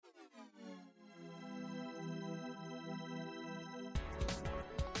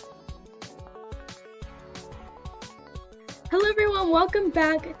Hello, everyone. Welcome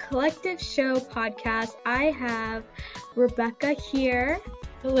back, Collective Show podcast. I have Rebecca here.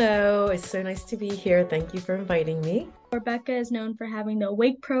 Hello, it's so nice to be here. Thank you for inviting me. Rebecca is known for having the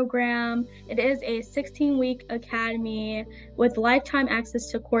Awake program. It is a 16-week academy with lifetime access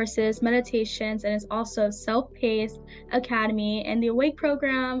to courses, meditations, and it's also self-paced academy. And the Awake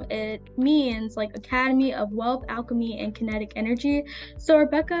program, it means like Academy of Wealth, Alchemy, and Kinetic Energy. So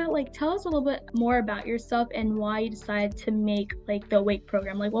Rebecca, tell us a little bit more about yourself and why you decided to make the Awake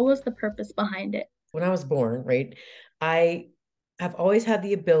program. What was the purpose behind it? When I was born, right, I have always had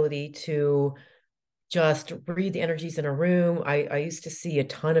the ability to just read the energies in a room. I used to see a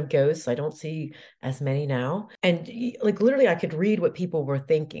ton of ghosts. I don't see as many now. And like literally, I could read what people were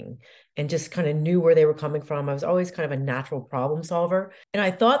thinking and just kind of knew where they were coming from. I was always kind of a natural problem solver. And I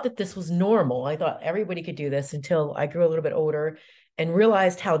thought that this was normal. I thought everybody could do this until I grew a little bit older and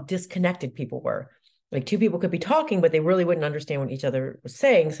realized how disconnected people were. Like two people could be talking, but they really wouldn't understand what each other was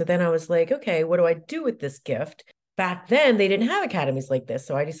saying. So then I was like, okay, what do I do with this gift? Back then, they didn't have academies like this.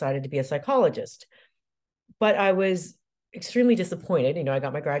 So I decided to be a psychologist. But I was extremely disappointed. I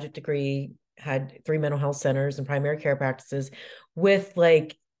got my graduate degree, had 3 mental health centers and primary care practices with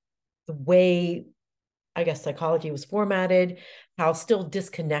like the way, I guess, psychology was formatted, how still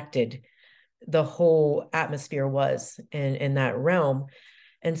disconnected the whole atmosphere was in that realm.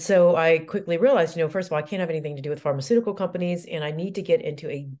 And so I quickly realized, first of all, I can't have anything to do with pharmaceutical companies, and I need to get into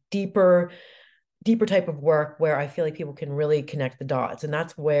a deeper type of work where I feel like people can really connect the dots. And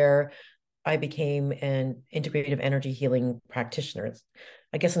that's where I became an integrative energy healing practitioner. It's,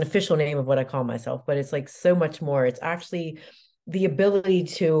 I guess, an official name of what I call myself, but it's like so much more. It's actually the ability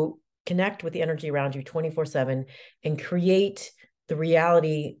to connect with the energy around you 24/7 and create the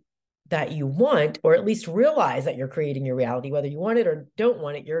reality that you want, or at least realize that you're creating your reality, whether you want it or don't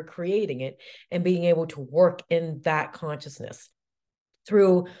want it, you're creating it, and being able to work in that consciousness.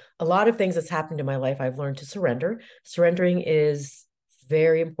 Through a lot of things that's happened in my life, I've learned to surrender. Surrendering is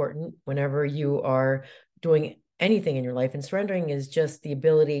very important whenever you are doing anything in your life. And surrendering is just the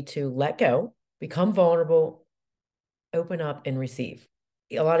ability to let go, become vulnerable, open up, and receive.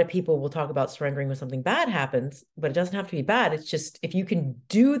 A lot of people will talk about surrendering when something bad happens, but it doesn't have to be bad. It's just if you can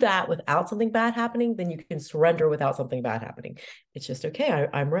do that without something bad happening, then you can surrender without something bad happening. It's just, okay,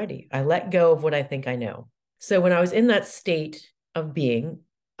 I'm ready. I let go of what I think I know. So when I was in that state of being,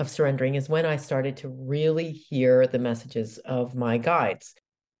 of surrendering, is when I started to really hear the messages of my guides.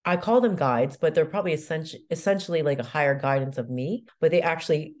 I call them guides, but they're probably essentially like a higher guidance of me, but they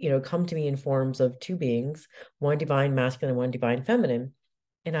actually, come to me in forms of two beings, one divine masculine, one divine feminine.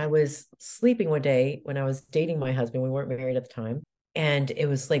 And I was sleeping one day when I was dating my husband. We weren't married at the time. And it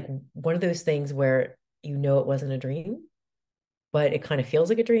was like one of those things where it wasn't a dream, but it kind of feels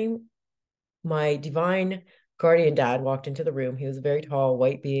like a dream. My divine guardian dad walked into the room. He was a very tall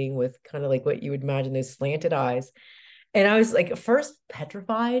white being with kind of like what you would imagine, those slanted eyes. And I was like at first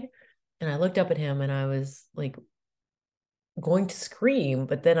petrified. And I looked up at him and I was like going to scream.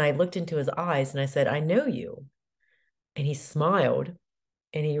 But then I looked into his eyes and I said, I know you. And he smiled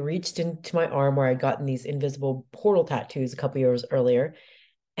and he reached into my arm where I'd gotten these invisible portal tattoos a couple years earlier.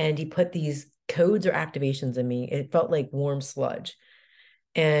 And he put these codes or activations in me. It felt like warm sludge.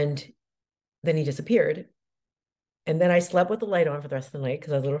 And then he disappeared. And then I slept with the light on for the rest of the night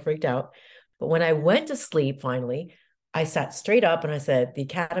because I was a little freaked out. But when I went to sleep finally, I sat straight up and I said, the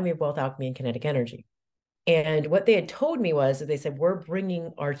Academy of Wealth, Alchemy, and Kinetic Energy. And what they had told me was that they said, we're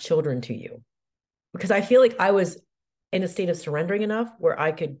bringing our children to you. Because I feel like I was in a state of surrendering enough where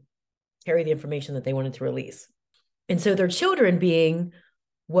I could carry the information that they wanted to release. And so their children being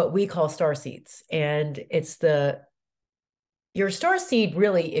what we call star seeds. And it's your star seed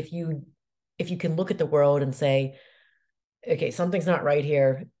really, if you can look at the world and say, okay, something's not right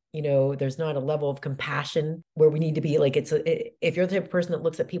here. There's not a level of compassion where we need to be. Like if you're the type of person that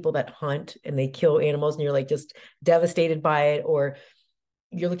looks at people that hunt and they kill animals and you're like just devastated by it, or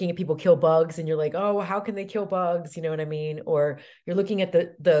you're looking at people kill bugs and you're like, oh, how can they kill bugs? You know what I mean? Or you're looking at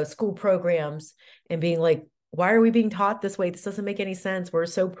the school programs and being like, why are we being taught this way? This doesn't make any sense. We're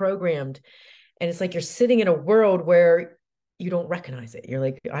so programmed. And it's like you're sitting in a world where you don't recognize it. You're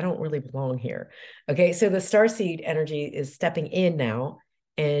like, I don't really belong here. Okay. So the starseed energy is stepping in now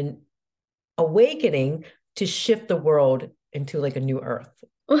and awakening to shift the world into like a new earth.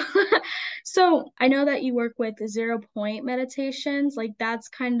 So I know that you work with 0 point meditations. That's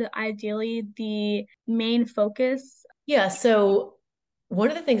kind of ideally the main focus. Yeah. So one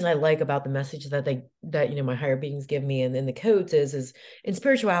of the things I like about the message that my higher beings give me and then the codes is in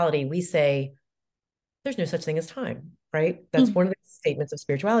spirituality, we say there's no such thing as time, right? That's Mm. one of the statements of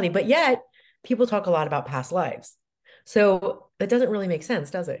spirituality. But yet people talk a lot about past lives. So that doesn't really make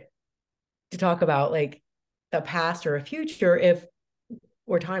sense, does it? To talk about like a past or a future if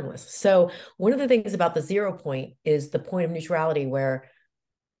we're timeless. So one of the things about the 0 point is the point of neutrality where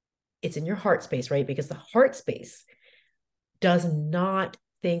it's in your heart space, right? Because the heart space does not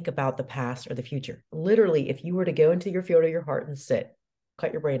think about the past or the future. Literally, if you were to go into your field of your heart and sit,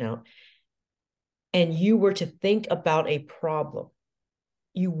 cut your brain out, and you were to think about a problem,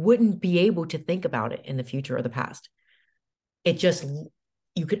 you wouldn't be able to think about it in the future or the past. It just,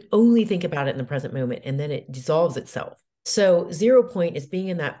 you could only think about it in the present moment and then it dissolves itself. So, 0 point is being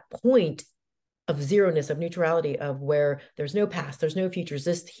in that point of zeroness, of neutrality, of where there's no past, there's no future, it's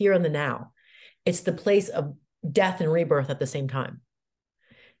just here and the now. It's the place of death and rebirth at the same time.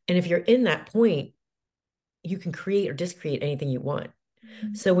 And if you're in that point, you can create or discreate anything you want.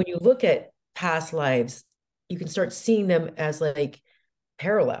 So when you look at past lives, you can start seeing them as like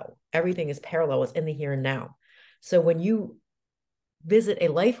parallel. Everything is parallel, it's in the here and now. So when you visit a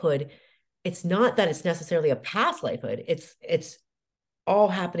lifehood, it's not that it's necessarily a past lifehood. It's all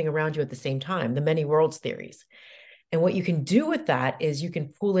happening around you at the same time, the many worlds theories. And what you can do with that is you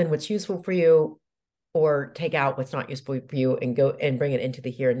can pull in what's useful for you or take out what's not useful for you and go and bring it into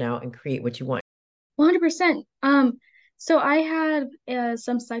the here and now and create what you want. 100%. So I had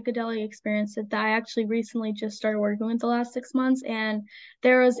some psychedelic experiences that I actually recently just started working with the last 6 months, and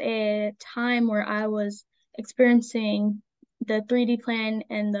there was a time where I was experiencing the 3D plane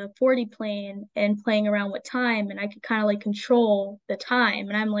and the 4D plane and playing around with time, and I could kind of like control the time.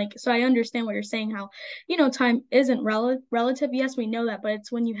 And I'm like, so I understand what you're saying, how, time isn't relative. Yes, we know that, but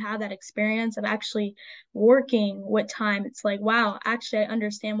it's when you have that experience of actually working with time, it's like, wow, actually, I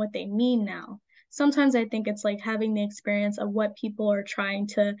understand what they mean now. Sometimes I think it's like having the experience of what people are trying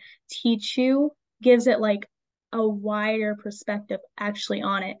to teach you gives it like a wider perspective actually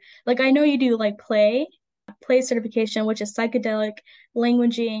on it. Like I know you do like play certification, which is psychedelic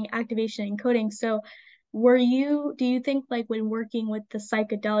languaging, activation, and coding. So do you think like when working with the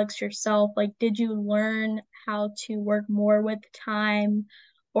psychedelics yourself, like did you learn how to work more with time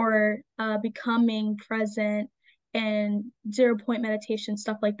or becoming present and 0 point meditation,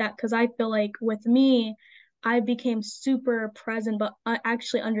 stuff like that? Because I feel like with me, I became super present, but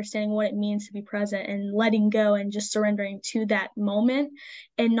actually understanding what it means to be present and letting go and just surrendering to that moment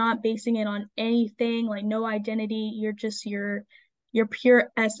and not basing it on anything, like no identity. You're just your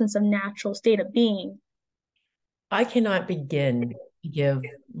pure essence of natural state of being. I cannot begin to give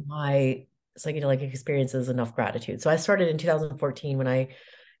my psychedelic experiences enough gratitude. So I started in 2014 when I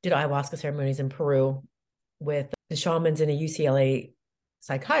did ayahuasca ceremonies in Peru with the shamans and a UCLA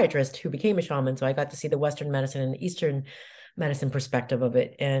psychiatrist who became a shaman. So I got to see the Western medicine and the Eastern medicine perspective of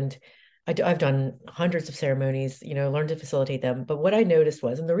it. And I've done hundreds of ceremonies, learned to facilitate them. But what I noticed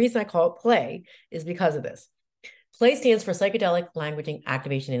was, and the reason I call it play is because of this. Play stands for psychedelic languaging,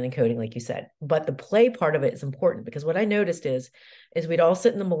 activation, and encoding, like you said. But the play part of it is important because what I noticed is we'd all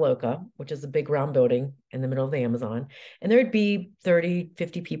sit in the Maloka, which is a big round building in the middle of the Amazon, and there'd be 30,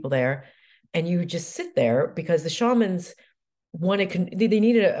 50 people there. And you just sit there because the shamans they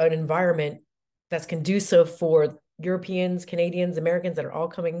needed an environment that's conducive for Europeans, Canadians, Americans that are all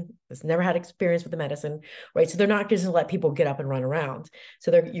coming, that's never had experience with the medicine, right? So they're not just gonna let people get up and run around.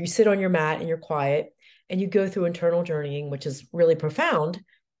 So you sit on your mat and you're quiet and you go through internal journeying, which is really profound.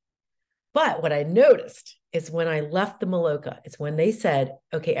 But what I noticed is when I left the Maloka, it's when they said,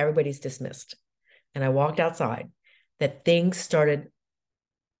 okay, everybody's dismissed. And I walked outside, that things started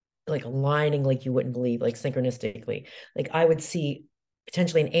like aligning like you wouldn't believe, like synchronistically. Like I would see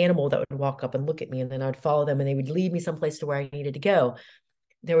potentially an animal that would walk up and look at me, and then I'd follow them and they would lead me someplace to where I needed to go.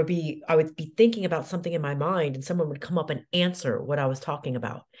 I would be thinking about something in my mind and someone would come up and answer what I was talking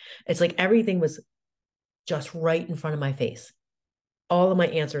about. It's like everything was just right in front of my face. All of my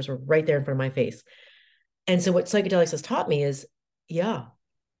answers were right there in front of my face. And so what psychedelics has taught me is, yeah,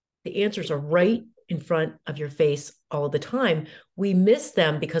 the answers are right in front of your face all of the time. We miss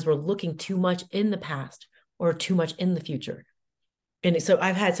them because we're looking too much in the past or too much in the future. And so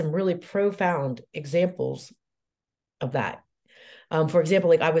I've had some really profound examples of that. For example,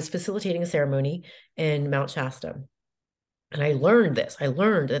 like I was facilitating a ceremony in Mount Shasta. And I learned this. I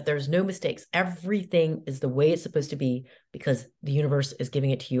learned that there's no mistakes. Everything is the way it's supposed to be because the universe is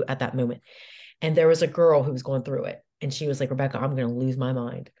giving it to you at that moment. And there was a girl who was going through it. And she was like, Rebecca, I'm going to lose my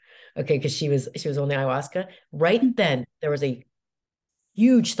mind. Okay. Cause she was on the ayahuasca. Right then there was a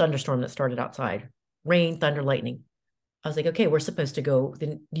huge thunderstorm that started outside, rain, thunder, lightning. I was like, okay, we're supposed to go.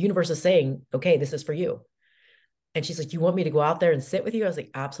 The universe is saying, okay, this is for you. And she's like, you want me to go out there and sit with you? I was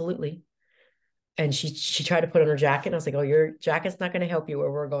like, absolutely. And she tried to put on her jacket. And I was like, oh, your jacket's not going to help you where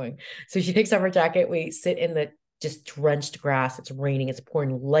we're going. So she takes off her jacket. We sit in the just drenched grass. It's raining, it's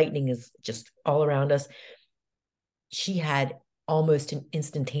pouring, lightning is just all around us. She had almost an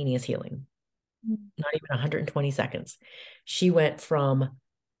instantaneous healing, not even 120 seconds. She went from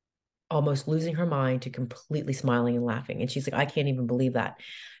almost losing her mind to completely smiling and laughing. And she's like, I can't even believe that.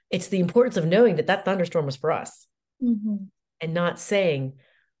 It's the importance of knowing that that thunderstorm was for us Mm-hmm. and not saying,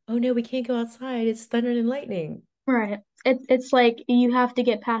 oh no, we can't go outside. It's thunder and lightning. Right. It's like you have to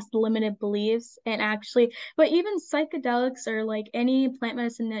get past the limited beliefs and actually, but even psychedelics or like any plant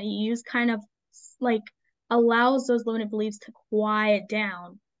medicine that you use kind of like allows those limited beliefs to quiet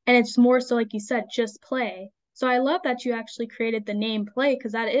down. And it's more so, like you said, just play. So I love that you actually created the name play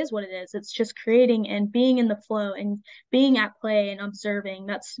because that is what it is. It's just creating and being in the flow and being at play and observing.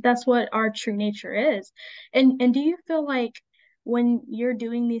 That's what our true nature is. And do you feel like when you're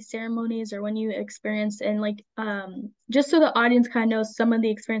doing these ceremonies or when you experience and like just so the audience kind of knows some of the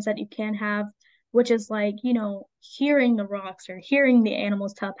experience that you can have, which is like, hearing the rocks or hearing the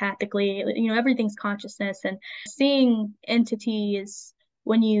animals telepathically, everything's consciousness and seeing entities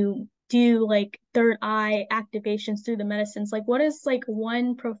when you do like third eye activations through the medicines. Like what is like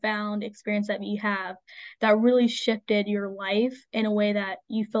one profound experience that you have that really shifted your life in a way that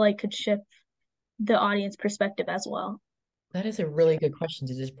you feel like could shift the audience perspective as well? That is a really good question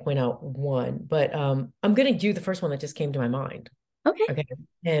to just point out one, but I'm going to do the first one that just came to my mind. Okay. Okay.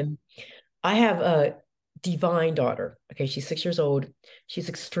 And I have a divine daughter. Okay. She's 6 years old. She's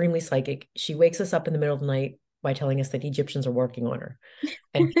extremely psychic. She wakes us up in the middle of the night by telling us that Egyptians are working on her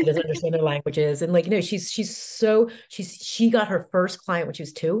and she doesn't understand their languages. And like, she got her first client when she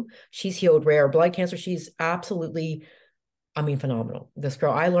was 2. She's healed rare blood cancer. She's absolutely, I mean, phenomenal. This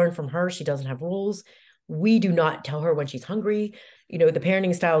girl, I learned from her. She doesn't have rules. We do not tell her when she's hungry. The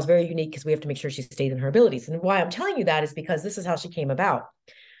parenting style is very unique because we have to make sure she stays in her abilities. And why I'm telling you that is because this is how she came about.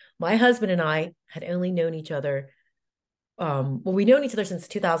 My husband and I had only known each other. Well, we known each other since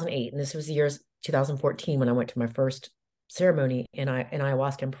 2008, and this was the year 2014 when I went to my first ceremony in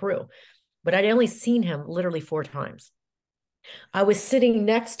ayahuasca in Peru. But I'd only seen him literally 4 times. I was sitting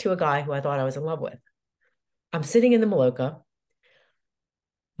next to a guy who I thought I was in love with. I'm sitting in the Maloka.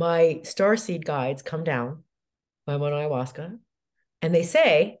 My starseed guides come down. I'm on ayahuasca, and they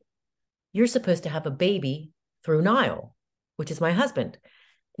say, you're supposed to have a baby through Nile, which is my husband.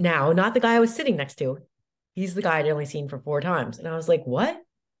 Now, not the guy I was sitting next to. He's the guy I'd only seen for 4 times. And I was like, what?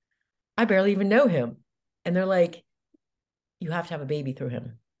 I barely even know him. And they're like, you have to have a baby through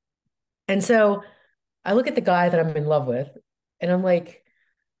him. And so I look at the guy that I'm in love with, and I'm like,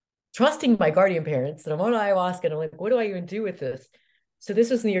 trusting my guardian parents that I'm on ayahuasca. And I'm like, what do I even do with this? So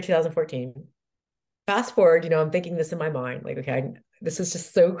this was in the year 2014. Fast forward, I'm thinking this in my mind, like, okay, this is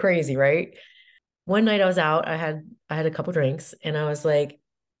just so crazy, right? One night I was out, I had a couple drinks, and I was like,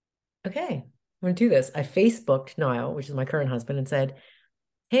 okay, I'm gonna do this. I Facebooked Niall, which is my current husband, and said,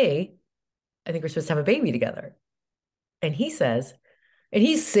 hey, I think we're supposed to have a baby together. And he says, and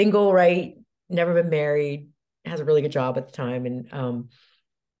he's single, right? Never been married, has a really good job at the time. And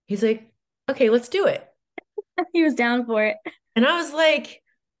he's like, okay, let's do it. He was down for it. And I was like,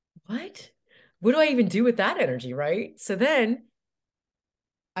 what? What do I even do with that energy, right? So then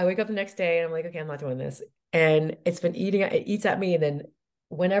I wake up the next day and I'm like, okay, I'm not doing this. And it's been it eats at me. And then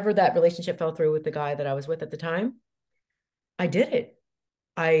whenever that relationship fell through with the guy that I was with at the time, I did it.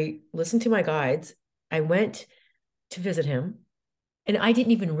 I listened to my guides. I went to visit him and I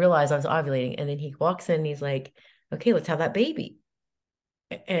didn't even realize I was ovulating. And then he walks in and he's like, okay, let's have that baby.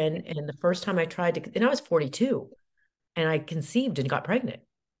 And the first time I tried to, and I was 42 and I conceived and got pregnant.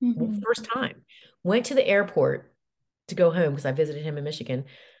 Well, Hmm. first time. Went to the airport to go home because I visited him in Michigan.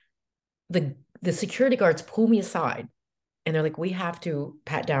 The security guards pull me aside and they're like, we have to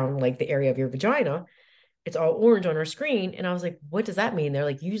pat down like the area of your vagina. It's all orange on our screen. And I was like, what does that mean? They're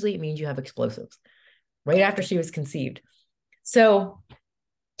like, usually it means you have explosives right after she was conceived. So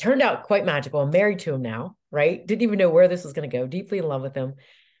turned out quite magical. I'm married to him now, right? Didn't even know where this was going to go. Deeply in love with him.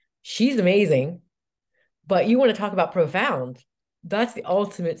 She's amazing. But you want to talk about profound. That's the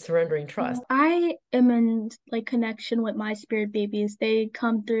ultimate surrendering trust. I am in like connection with my spirit babies. They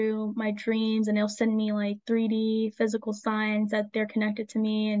come through my dreams and they'll send me like 3D physical signs that they're connected to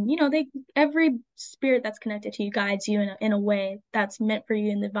me. And they every spirit that's connected to you guides you in a way that's meant for you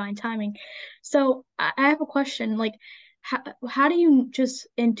in divine timing. So I have a question, like how do you just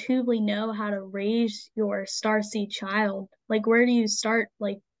intuitively know how to raise your starseed child? Like where do you start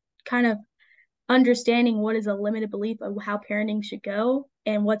like kind of understanding what is a limited belief of how parenting should go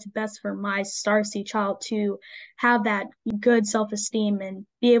and what's best for my starseed child to have that good self-esteem and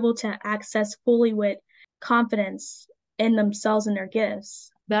be able to access fully with confidence in themselves and their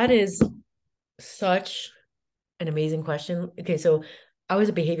gifts. That is such an amazing question. Okay, so I was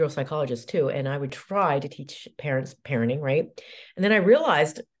a behavioral psychologist too, and I would try to teach parents parenting, right? And then I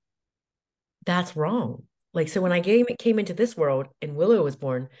realized that's wrong. Like, so when I came into this world and Willow was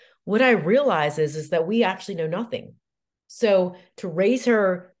born, what I realized is that we actually know nothing. So to raise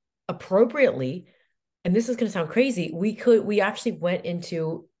her appropriately, and this is going to sound crazy, we actually went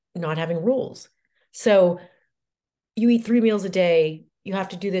into not having rules. So you eat 3 meals a day, you have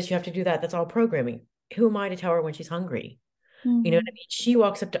to do this, you have to do that. That's all programming. Who am I to tell her when she's hungry? You know what I Mhm. mean? She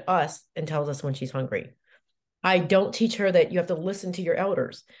walks up to us and tells us when she's hungry. I don't teach her that you have to listen to your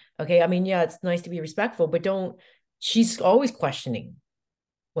elders. Okay. I mean, yeah, it's nice to be respectful, but don't, she's always questioning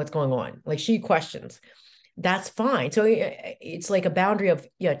what's going on. Like she questions. That's fine. So it's like a boundary of,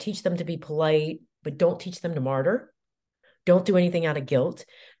 yeah, teach them to be polite, but don't teach them to martyr. Don't do anything out of guilt.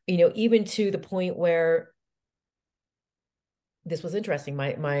 Even to the point where this was interesting.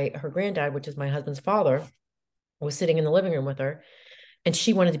 Her granddad, which is my husband's father, was sitting in the living room with her, and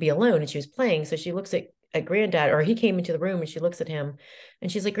she wanted to be alone and she was playing. So she looks at granddad, or he came into the room and she looks at him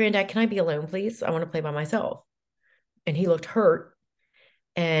and she's like, Granddad, can I be alone, please? I want to play by myself. And he looked hurt.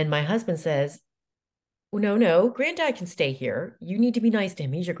 And my husband says, well, no, no, granddad can stay here. You need to be nice to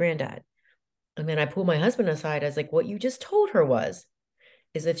him. He's your granddad. And then I pulled my husband aside. I was like, what you just told her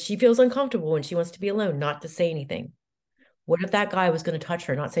is if she feels uncomfortable and she wants to be alone, not to say anything. What if that guy was going to touch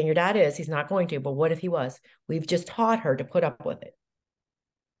her? Not saying your dad is, he's not going to, but what if he was? We've just taught her to put up with it.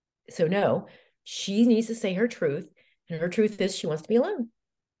 So no, she needs to say her truth. And her truth is she wants to be alone.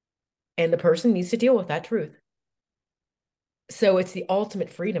 And the person needs to deal with that truth. So it's the ultimate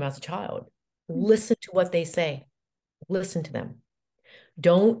freedom as a child. Listen to what they say. Listen to them.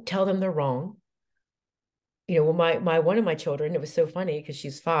 Don't tell them they're wrong. Well, my one of my children, it was so funny because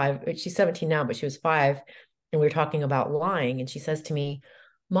she's 5, she's 17 now, but she was 5, and we were talking about lying, and she says to me,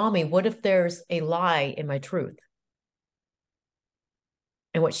 Mommy, what if there's a lie in my truth?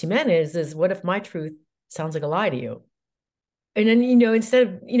 And what she meant is what if my truth sounds like a lie to you? And then, instead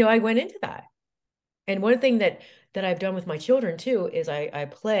of, I went into that. And one thing that I've done with my children too is I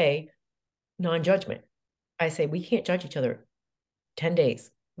play non-judgment. I say we can't judge each other 10 days.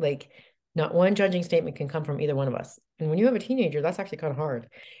 Like not one judging statement can come from either one of us. And when you have a teenager, that's actually kind of hard.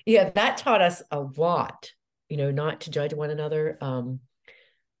 Yeah, that taught us a lot, not to judge one another,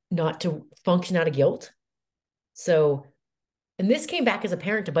 not to function out of guilt. So, and this came back as a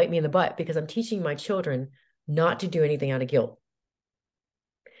parent to bite me in the butt because I'm teaching my children not to do anything out of guilt.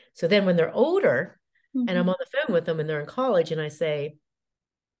 So then when they're older and I'm Mhm. on the phone with them and they're in college and I say,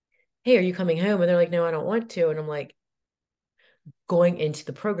 hey, are you coming home? And they're like, no, I don't want to. And I'm like going into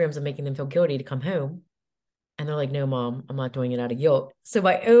the programs and making them feel guilty to come home. And they're like, no, mom, I'm not doing it out of guilt. So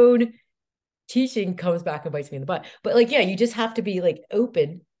my own teaching comes back and bites me in the butt. But like, yeah, you just have to be like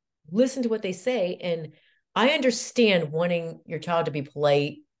open, listen to what they say. And I understand wanting your child to be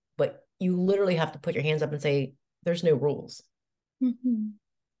polite, but you literally have to put your hands up and say, there's no rules, Mhm.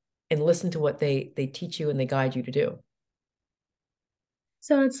 and listen to what they teach you and they guide you to do.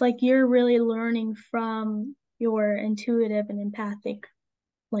 So it's like you're really learning from your intuitive and empathic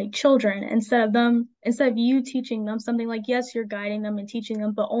like children instead of you teaching them something, like yes, you're guiding them and teaching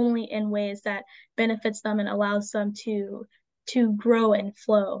them, but only in ways that benefits them and allows them to grow and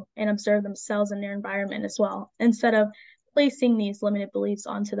flow and observe themselves and their environment as well, instead of placing these limited beliefs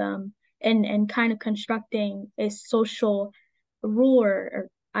onto them and kind of constructing a social rule or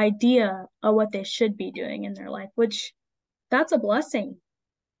idea of what they should be doing in their life, which that's a blessing,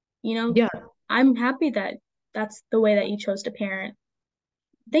 you know. Yeah. I'm happy that that's the way that you chose to parent.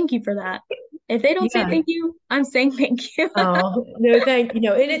 Thank you for that. If they don't say Yeah. thank you, I'm saying thank you. Oh, no, thank you.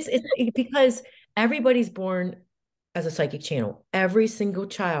 No, and because everybody's born as a psychic channel. Every single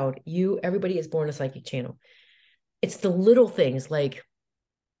child, everybody is born a psychic channel. It's the little things like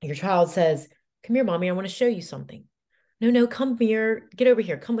your child says, come here, mommy, I want to show you something. No, no, come here, get over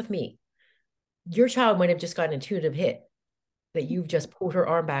here, come with me. Your child might have just got an intuitive hit that you've just pulled her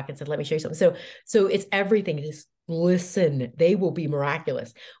arm back and said, let me show you something. So it's everything. Just listen, they will be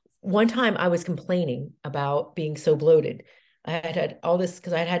miraculous. One time I was complaining about being so bloated. I had all this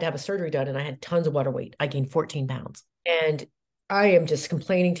because I had to have a surgery done and I had tons of water weight. I gained 14 pounds. And I am just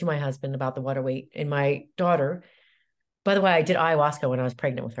complaining to my husband about the water weight. And my daughter, by the way, I did ayahuasca when I was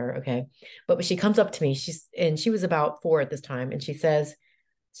pregnant with her. Okay. But when she comes up to me, she was about 4 at this time. And she says,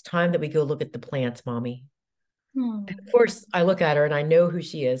 it's time that we go look at the plants, mommy. And Hmm. of course, I look at her and I know who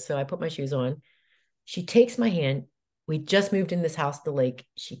she is. So I put my shoes on. She takes my hand. We just moved in this house at the lake.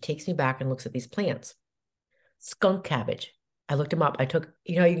 She takes me back and looks at these plants. Skunk cabbage. I looked them up. I took,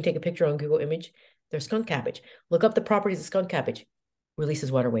 how you can take a picture on Google Image? They're skunk cabbage. Look up the properties of skunk cabbage.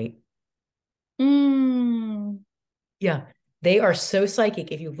 Releases water weight. Mm. Yeah. They are so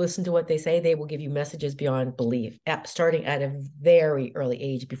psychic. If you listen to what they say, they will give you messages beyond belief, starting at a very early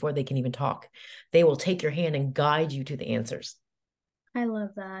age before they can even talk. They will take your hand and guide you to the answers. I love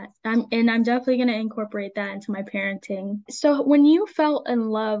that. I'm definitely going to incorporate that into my parenting. So when you fell in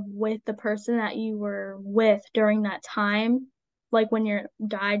love with the person that you were with during that time, like when your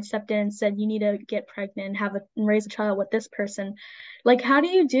guide stepped in and said you need to get pregnant and have and raise a child with this person, like how do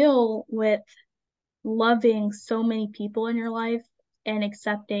you deal with loving so many people in your life and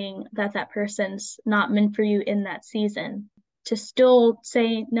accepting that that person's not meant for you in that season? To still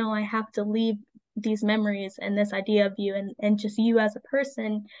say, no, I have to leave these memories and this idea of you and just you as a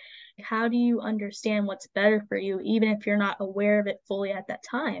person. How do you understand what's better for you, even if you're not aware of it fully at that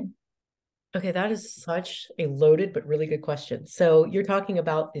time? Okay, that is such a loaded but really good question. So you're talking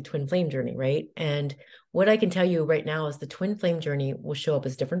about the twin flame journey, right? And what I can tell you right now is the twin flame journey will show up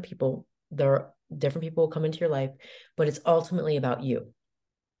as different people. There are different people will come into your life, but it's ultimately about you.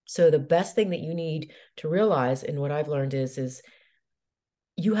 So the best thing that you need to realize, and what I've learned is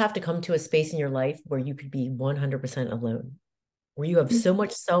you have to come to a space in your life where you could be 100% alone, where you have so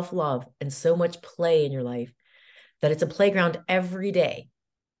much self-love and so much play in your life that it's a playground every day.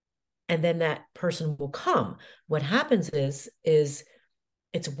 And then that person will come. What happens is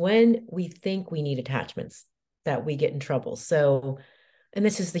it's when we think we need attachments that we get in trouble. So, and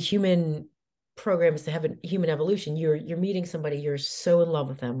this is the human program, is to have a human evolution. You're meeting somebody, you're so in love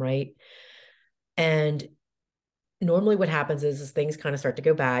with them, right? And normally what happens is things kind of start to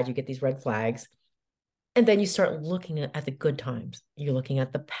go bad. You get these red flags. And then you start looking at the good times. You're looking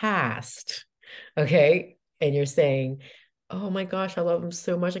at the past. Okay. And you're saying, oh my gosh, I love him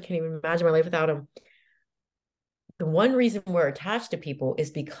so much. I can't even imagine my life without him. The one reason we're attached to people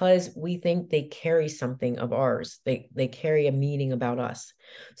is because we think they carry something of ours. They carry a meaning about us.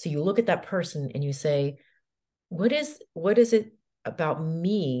 So you look at that person and you say, what is it about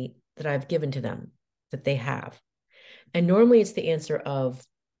me that I've given to them that they have? And normally it's the answer of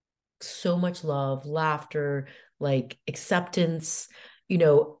so much love, laughter, like acceptance,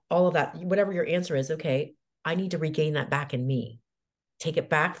 all of that. Whatever your answer is, okay, I need to regain that back in me. Take it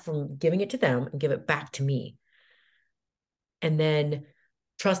back from giving it to them and give it back to me. And then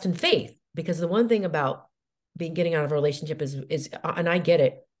trust and faith, because the one thing about being getting out of a relationship is and I get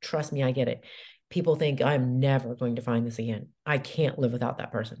it. Trust me, I get it. People think I'm never going to find this again. I can't live without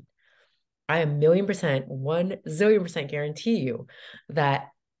that person. I am 1,000,000%, 1 zillion% guarantee you that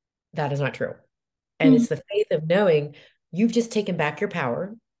that is not true. And Mm. it's the faith of knowing you've just taken back your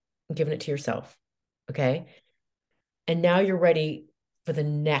power and given it to yourself. Okay. And now you're ready for the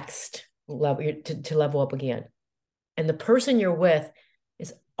next level to level up again. And the person you're with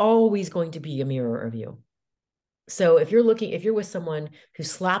is always going to be a mirror of you. So if you're with someone who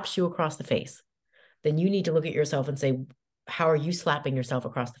slaps you across the face, then you need to look at yourself and say, how are you slapping yourself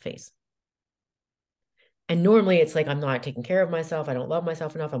across the face? And normally it's like, I'm not taking care of myself. I don't love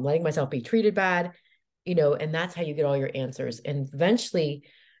myself enough. I'm letting myself be treated bad, and that's how you get all your answers. And eventually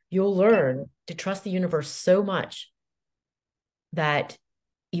you'll learn to trust the universe so much that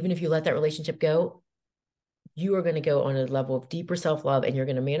even if you let that relationship go, you are going to go on a level of deeper self love and you're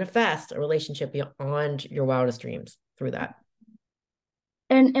going to manifest a relationship beyond your wildest dreams through that.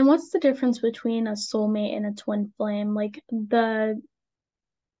 And what's the difference between a soulmate and a twin flame? Like the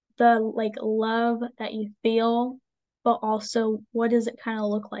like love that you feel, but also what does it kind of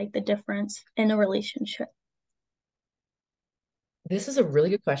look like, the difference in a relationship? This is a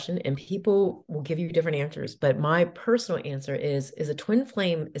really good question, and people will give you different answers. But my personal answer is a twin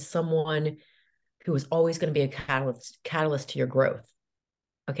flame is someone who is always going to be a catalyst to your growth.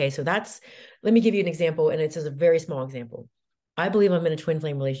 Okay, so let me give you an example, and it's just a very small example. I believe I'm in a twin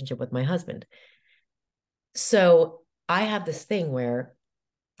flame relationship with my husband. So I have this thing where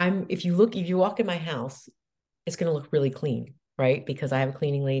if you walk in my house, it's going to look really clean, right? Because I have a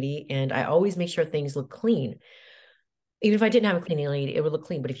cleaning lady and I always make sure things look clean. Even if I didn't have a cleaning lady, it would look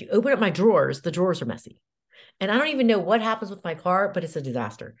clean. But if you open up my drawers, the drawers are messy. And I don't even know what happens with my car, but it's a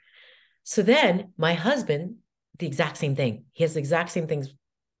disaster. So then my husband, the exact same thing. He has the exact same things.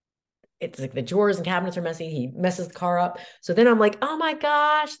 It's like the drawers and cabinets are messy. He messes the car up. So then I'm like, oh my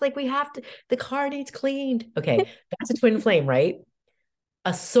gosh, like the car needs cleaned. Okay, that's a twin flame, right?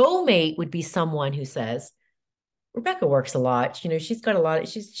 A soulmate would be someone who says, Rebecca works a lot. She's got a lot.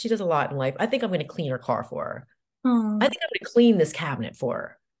 She does a lot in life. I think I'm going to clean her car for her. I Oh, think I'm going to clean this cabinet for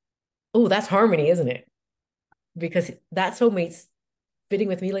her. Oh, that's harmony, isn't it? Because that soulmate's fitting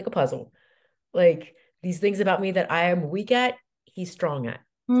with me like a puzzle. Like these things about me that I am weak at, he's strong at.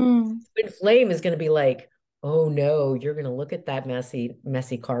 mm, Twin flame is going to be like, oh no, you're going to look at that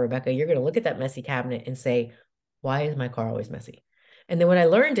messy car, Rebecca. You're going to look at that messy cabinet and say, Why is my car always messy? And then what I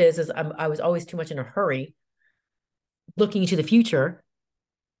learned is I was always too much in a hurry looking to the future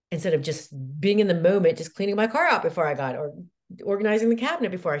instead of just being in the moment, just cleaning my car out before I got or organizing the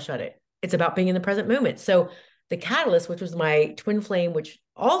cabinet before I shut it. It's about being in the present moment. So the catalyst, which was my twin flame, which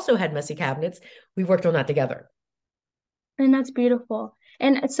also had messy cabinets, we worked on that together. And that's beautiful.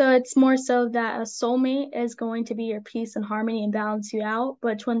 And so it's more so that a soulmate is going to be your peace and harmony and balance you out,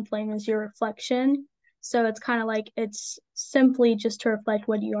 but twin flame is your reflection. So it's kind of like it's simply just to reflect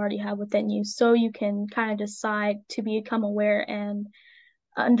what you already have within you. So you can kind of decide to become aware and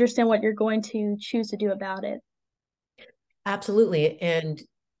understand what you're going to choose to do about it. Absolutely. And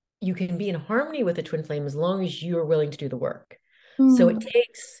you can be in harmony with a twin flame as long as you are willing to do the work. So it Mm,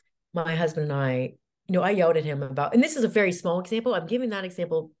 takes my husband and I, I yelled at him about, and this is a very small example. I'm giving that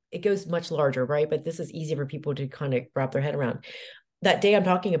example. It goes much larger, right? But this is easy for people to kind of wrap their head around. That day I'm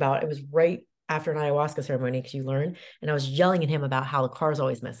talking about, it was right after an ayahuasca ceremony because you learn, and I was yelling at him about how the car is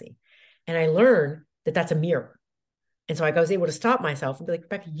always messy. And I learned that that's a mirror. And so I was able to stop myself and be like,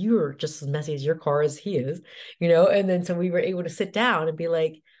 Rebecca, you're just as messy as your car as he is, And then so we were able to sit down and be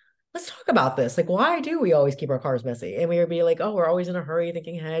like, let's talk about this. Like, why do we always keep our cars messy? And we would be like, oh, we're always in a hurry,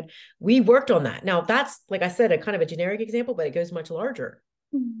 thinking ahead. We worked on that. Now, that's, like I said, a kind of a generic example, but it goes much larger.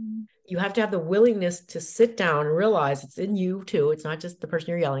 mm, You have to have the willingness to sit down and realize it's in you too. It's not just the person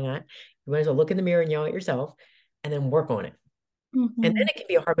you're yelling at. You might as well look in the mirror and yell at yourself and then work on it. And then mhm, it can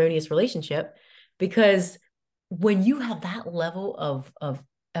be a harmonious relationship because when you have that level of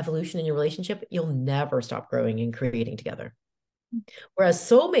evolution in your relationship, you'll never stop growing and creating together. Whereas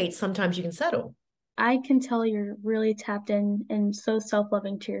soulmates, sometimes you can settle. I can tell you're really tapped in and so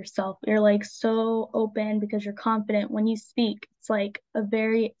self-loving to yourself. You're like so open because you're confident when you speak. It's like a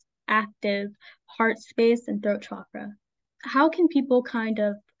very active heart space and throat chakra. How can people kind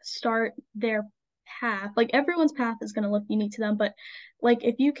of start their path? Like everyone's path is going to look unique to them, but like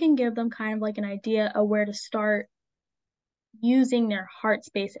if you can give them kind of like an idea of where to start using their heart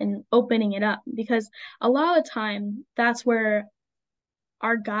space and opening it up, because a lot of the time that's where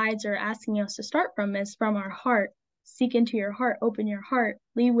our guides are asking us to start from is from our heart. Seek into your heart, open your heart,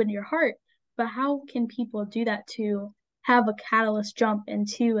 lead with your heart. But how can people do that to have a catalyst jump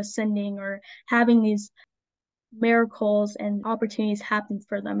into ascending or having these miracles and opportunities happen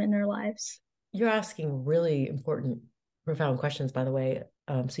for them in their lives? You're asking really important, profound questions, by the way.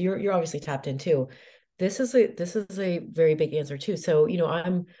 So you're obviously tapped in too. This is a very big answer too. So,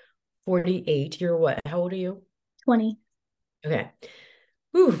 I'm 48. You're what? How old are you? 20. Okay.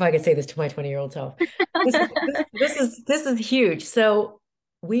 Ooh, if I could say this to my 20-year-old self. This is huge. So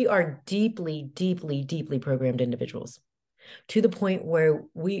we are deeply, deeply, deeply programmed individuals to the point where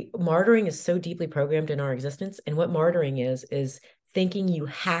martyring is so deeply programmed in our existence. And what martyring is thinking you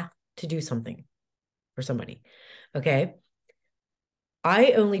have to do something for somebody. Okay.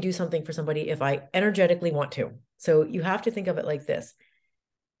 I only do something for somebody if I energetically want to. So you have to think of it like this.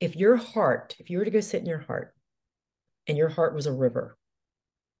 If you were to go sit in your heart and your heart was a river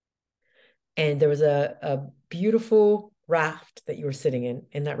and there was a beautiful raft that you were sitting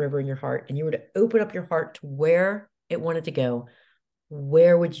in that river in your heart, and you were to open up your heart to where it wanted to go,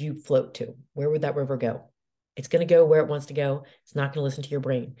 where would you float to? Where would that river go? It's going to go where it wants to go. It's not going to listen to your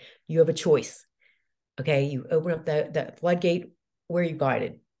brain. You have a choice. Okay. You open up that floodgate. Where you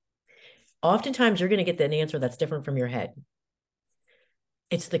guided. Oftentimes you're going to get an answer that's different from your head.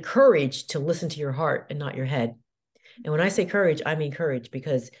 It's the courage to listen to your heart and not your head. And when I say courage, I mean courage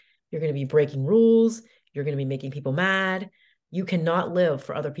because you're going to be breaking rules. You're going to be making people mad. You cannot live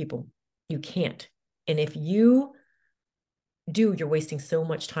for other people. You can't. And if you do, you're wasting so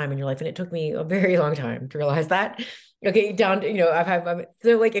much time in your life. And it took me a very long time to realize that. Okay, down to,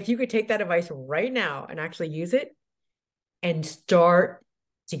 so like if you could take that advice right now and actually use it and start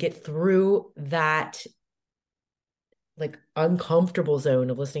to get through that like uncomfortable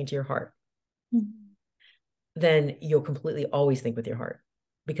zone of listening to your heart, Mhm. then you'll completely always think with your heart.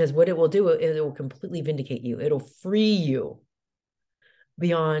 Because what it will do is it will completely vindicate you. It'll free you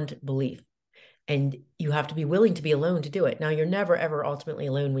beyond belief. And you have to be willing to be alone to do it. Now, you're never, ever ultimately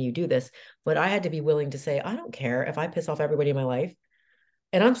alone when you do this. But I had to be willing to say, I don't care if I piss off everybody in my life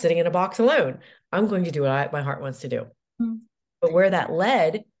and I'm sitting in a box alone. I'm going to do what my heart wants to do. But where that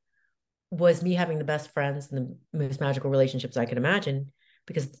led was me having the best friends and the most magical relationships I could imagine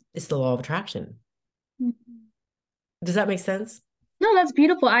because it's the law of attraction. Mhm. Does that make sense? No, that's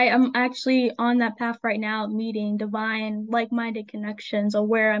beautiful. I am actually on that path right now, meeting divine, like-minded connections of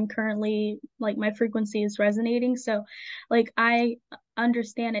where I'm currently, like my frequency is resonating. So, like, I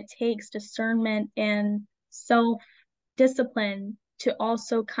understand it takes discernment and self-discipline to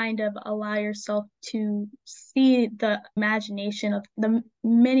also kind of allow yourself to see the imagination of the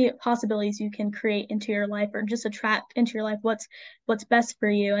many possibilities you can create into your life, or just attract into your life what's best for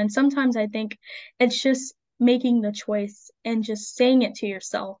you. And sometimes I think it's just making the choice and just saying it to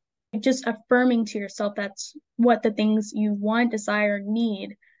yourself, just affirming to yourself that's what the things you want, desire,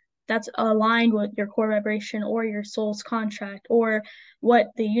 need, that's aligned with your core vibration or your soul's contract, or what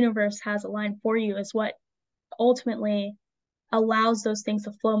the universe has aligned for you, is what ultimately allows those things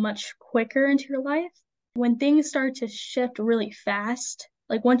to flow much quicker into your life. When things start to shift really fast,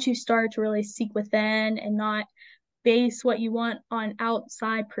 like once you start to really seek within and not base what you want on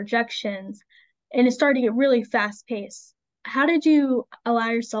outside projections, and it started to get really fast paced. How did you allow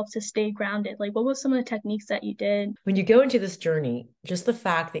yourself to stay grounded? Like, what was some of the techniques that you did? When you go into this journey, just the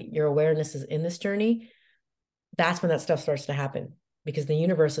fact that your awareness is in this journey, that's when that stuff starts to happen, because the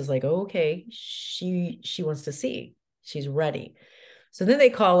universe is like, oh, okay, she wants to see, she's ready. So then they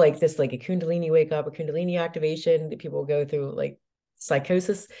call like this like a kundalini wake up, a kundalini activation that people go through, like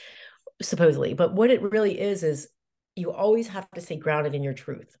psychosis supposedly. But what it really is you always have to stay grounded in your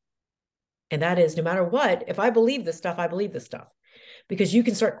truth. And that is, no matter what, if I believe this stuff, I believe this stuff, because you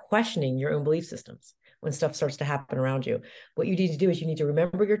can start questioning your own belief systems when stuff starts to happen around you. What you need to do is you need to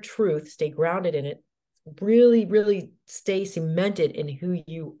remember your truth, stay grounded in it, really, really stay cemented in who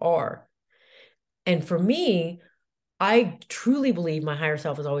you are. And for me, I truly believe my higher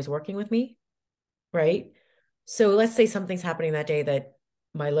self is always working with me, right? So let's say something's happening that day that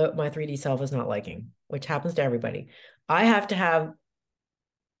my 3D self is not liking, which happens to everybody. I have to have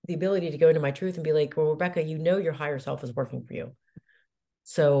the ability to go into my truth and be like, well, Rebecca, you know your higher self is working for you.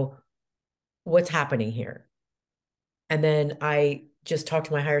 So what's happening here? And then I just talk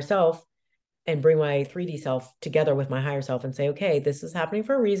to my higher self and bring my 3D self together with my higher self and say, okay, this is happening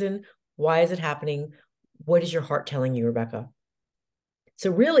for a reason. Why is it happening? What is your heart telling you, Rebecca? So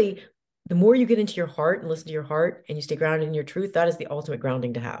really, the more you get into your heart and listen to your heart and you stay grounded in your truth, that is the ultimate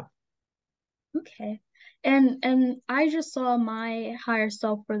grounding to have. Okay. And I just saw my higher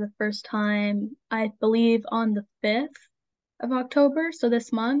self for the first time, I believe on the 5th of October, so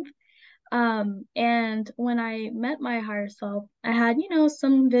this month. And when I met my higher self, I had,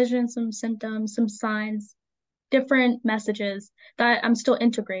 some visions, some symptoms, some signs, different messages that I'm still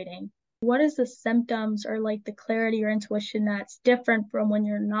integrating. What is the symptoms or like the clarity or intuition that's different from when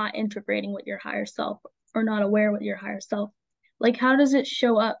you're not integrating with your higher self or not aware with your higher self? Like, how does it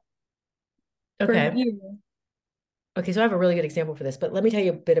show up for Okay. you? Okay, so I have a really good example for this, but let me tell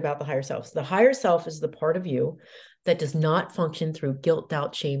you a bit about the higher self. So the higher self is the part of you that does not function through guilt,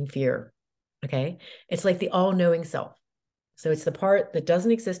 doubt, shame, fear. Okay. It's like the all knowing self. So it's the part that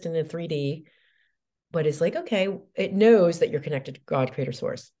doesn't exist in the 3D, but it's like, okay, it knows that you're connected to God, creator,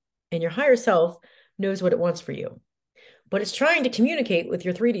 source. And your higher self knows what it wants for you, but it's trying to communicate with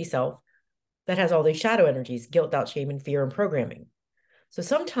your 3D self that has all these shadow energies, guilt, doubt, shame, and fear and programming. So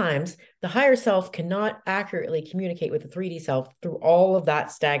sometimes the higher self cannot accurately communicate with the 3D self through all of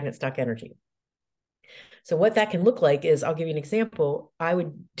that stagnant, stuck energy. So what that can look like is, I'll give you an example. I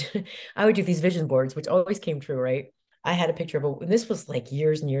would I would do these vision boards, which always came true, right? I had a picture of and this was like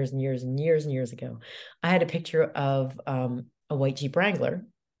years and years and years and years and years ago. I had a picture of a white Jeep Wrangler,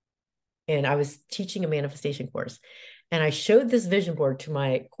 and I was teaching a manifestation course. And I showed this vision board to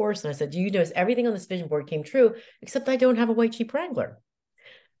my course, and I said, "Do you notice everything on this vision board came true, except I don't have a white Jeep Wrangler?"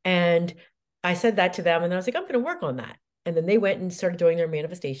 And I said that to them, and I was like, I'm going to work on that. And then they went and started doing their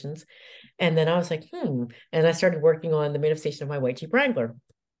manifestations. And then I was like, And I started working on the manifestation of my white Jeep Wrangler.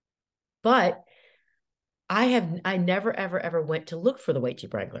 But I never, ever, ever went to look for the white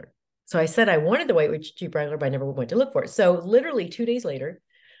Jeep Wrangler. So I said I wanted the white Jeep Wrangler, but I never went to look for it. So literally 2 days later,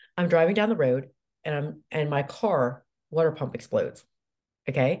 I'm driving down the road and my car water pump explodes.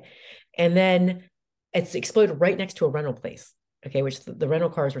 Okay. And then it's exploded right next to a rental place. Okay. Which the rental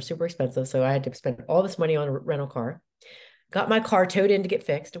cars were super expensive. So I had to spend all this money on a rental car, got my car towed in to get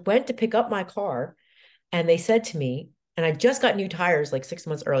fixed, went to pick up my car. And they said to me, and I just got new tires like 6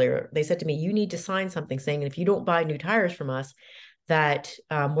 months earlier. They said to me, you need to sign something saying if you don't buy new tires from us, that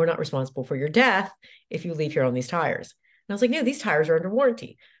we're not responsible for your death if you leave here on these tires. And I was like, no, these tires are under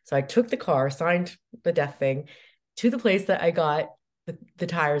warranty. So I took the car, signed the death thing to the place that I got the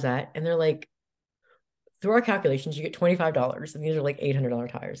tires at. And they're like, through our calculations, you get $25. And these are like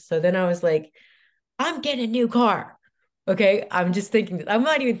 $800 tires. So then I was like, I'm getting a new car. Okay. I'm just thinking, I'm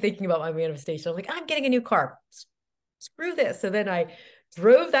not even thinking about my manifestation. I'm like, I'm getting a new car. Screw this. So then I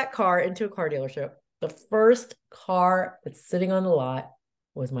drove that car into a car dealership. The first car that's sitting on the lot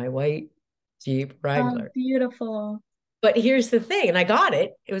was my white Jeep Oh, Wrangler. beautiful. But here's the thing, and I got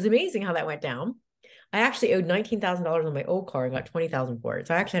it. It was amazing how that went down. I actually owed $19,000 on my old car and got 20,000 for it.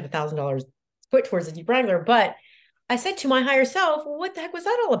 So I actually had $1,000 put towards the Jeep Wrangler. But I said to my higher self, well, what the heck was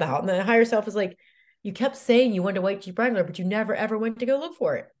that all about? And the higher self was like, you kept saying you wanted a white Jeep Wrangler, but you never ever went to go look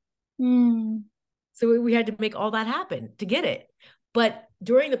for it. Mm, So we had to make all that happen to get it. But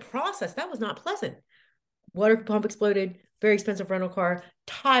during the process, that was not pleasant. Water pump exploded, very expensive rental car.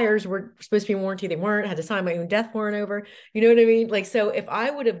 Tires were supposed to be in warranty. They weren't, had to sign my own death warrant over. You know what I mean? Like, so if I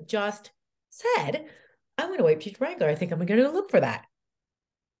would have just said, I'm going to wait Jeep Wrangler, I think I'm going to look for that.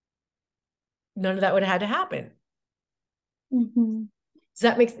 None of that would have had to happen. hmm. Does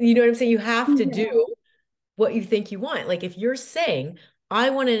that make, you know what I'm saying? You have to do Yeah. what you think you want. Like if you're saying, I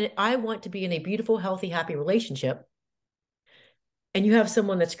want to be in a beautiful, healthy, happy relationship, and you have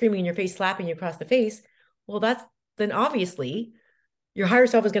someone that's screaming in your face, slapping you across the face, well, that's then obviously your higher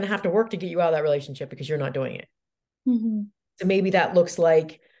self is going to have to work to get you out of that relationship because you're not doing it. Hmm. So maybe that looks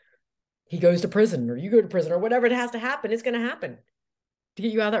like he goes to prison or you go to prison or whatever it has to happen. It's going to happen to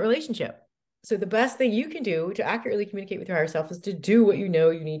get you out of that relationship. So the best thing you can do to accurately communicate with your higher self is to do what you know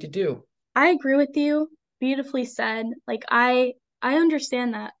you need to do. I agree with you. Beautifully said. Like I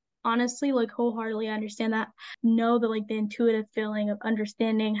understand that. Honestly, like wholeheartedly I understand that. Know that like the intuitive feeling of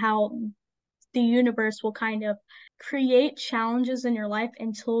understanding how the universe will kind of create challenges in your life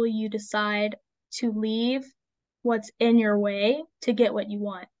until you decide to leave what's in your way to get what you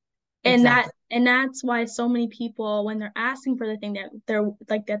want. Exactly. And that's why so many people when they're asking for the thing that they're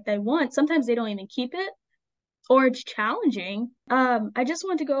like that they want, sometimes they don't even keep it or it's challenging. I just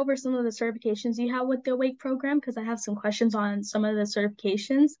want to go over some of the certifications you have with the Awake program because I have some questions on some of the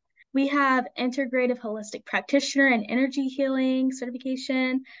certifications. We have Integrative Holistic Practitioner and Energy Healing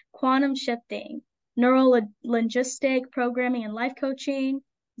certification, Quantum Shifting, Neuro Linguistic Programming and Life Coaching,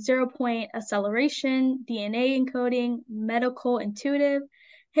 Zero Point Acceleration, DNA Encoding, Medical Intuitive,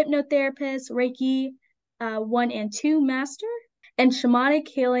 Hypnotherapist, Reiki 1 and 2 Master, and Shamanic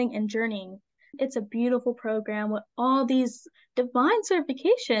Healing and Journeying. It's a beautiful program with all these divine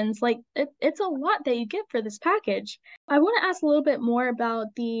certifications. Like it's a lot that you get for this package. I want to ask a little bit more about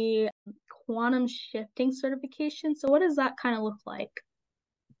the quantum shifting certification. So what does that kind of look like?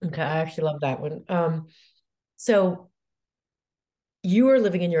 Okay, I actually love that one. So you are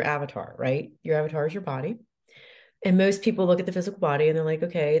living in your avatar, right? Your avatar is your body. And most people look at the physical body and they're like,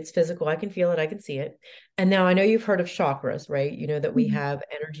 okay, it's physical. I can feel it. I can see it. And now I know you've heard of chakras, right? You know that we Mhm. have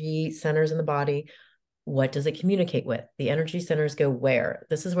energy centers in the body. What does it communicate with? The energy centers go where?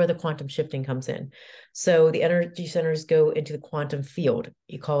 This is where the quantum shifting comes in. So the energy centers go into the quantum field.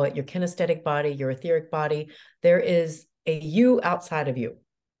 You call it your kinesthetic body, your etheric body. There is a you outside of you.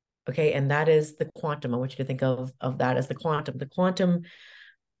 Okay. And that is the quantum. I want you to think of that as the quantum. The quantum,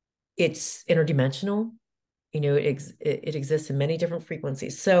 it's interdimensional. You know, it exists in many different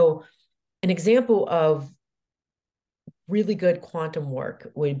frequencies. So an example of really good quantum work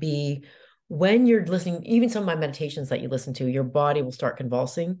would be when you're listening, even some of my meditations that you listen to, your body will start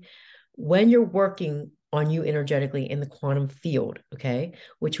convulsing. When you're working on you energetically in the quantum field, okay,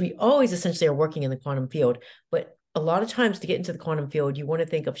 which we always essentially are working in the quantum field, but a lot of times to get into the quantum field, you want to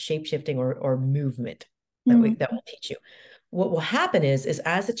think of shape shifting or movement that will teach you. What will happen is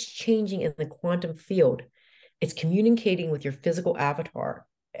as it's changing in the quantum field, it's communicating with your physical avatar.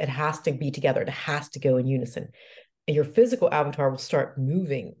 It has to be together. It has to go in unison. And your physical avatar will start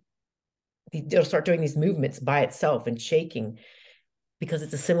moving. It'll start doing these movements by itself and shaking because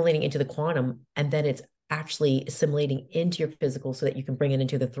it's assimilating into the quantum. And then it's actually assimilating into your physical so that you can bring it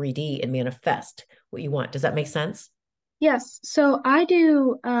into the 3D and manifest what you want. Does that make sense? Yes, so I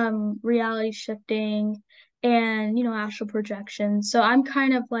do reality shifting and astral projection. So I'm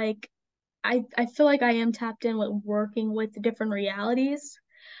kind of like I feel like I am tapped in with working with the different realities,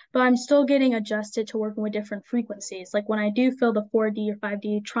 but I'm still getting adjusted to working with different frequencies. Like when I do feel the 4D or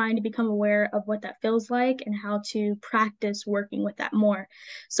 5D, trying to become aware of what that feels like and how to practice working with that more.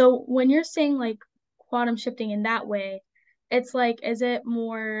 So when you're saying like quantum shifting in that way, it's like, is it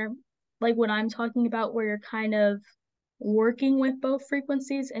more like what I'm talking about where you're kind of working with both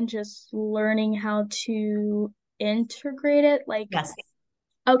frequencies and just learning how to integrate it? Like, Yes.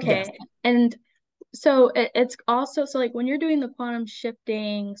 Yes. okay. And so it's also so like when you're doing the quantum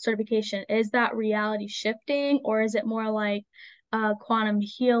shifting certification, is that reality shifting or is it more like quantum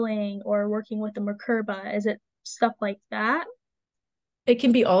healing or working with the Merkaba? Is it stuff like that? It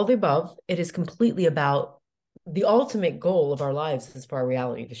can be all the above. It is completely about the ultimate goal of our lives is for our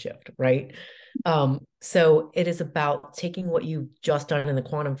reality to shift, right? So it is about taking what you've just done in the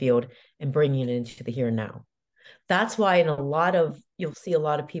quantum field and bringing it into the here and now. That's why in a lot of you'll see a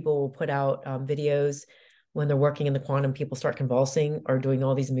lot of people will put out videos when they're working in the quantum, people start convulsing or doing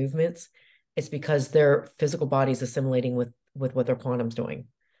all these movements. It's because their physical body is assimilating with what their quantum's doing.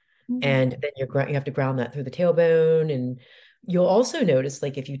 Mm. And then you have to ground that through the tailbone. And you'll also notice,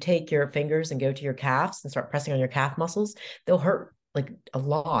 like, if you take your fingers and go to your calves and start pressing on your calf muscles, they'll hurt like a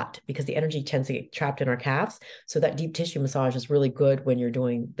lot because the energy tends to get trapped in our calves. So that deep tissue massage is really good when you're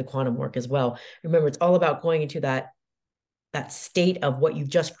doing the quantum work as well. Remember, it's all about going into that state of what you've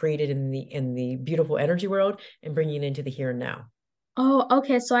just created in the beautiful energy world and bringing it into the here and now. Oh,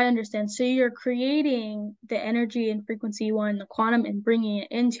 okay. So I understand. So you're creating the energy and frequency you want in the quantum and bringing it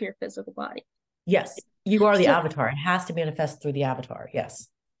into your physical body. Yes, you are the So, avatar. It has to manifest through the avatar. Yes.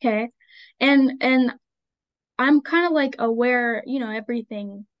 okay. And I'm kind of like aware,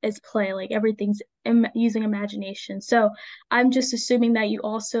 everything is play, like everything's using imagination. So I'm just assuming that you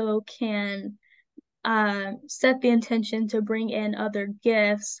also can set the intention to bring in other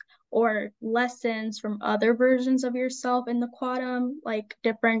gifts or lessons from other versions of yourself in the quantum, like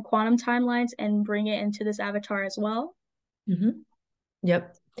different quantum timelines, and bring it into this avatar as well. Hmm.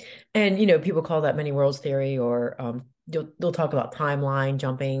 Yep. And people call that many worlds theory, or they'll talk about timeline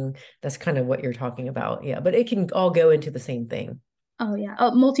jumping. That's kind of what you're talking about. Yeah, but it can all go into the same thing. Oh yeah.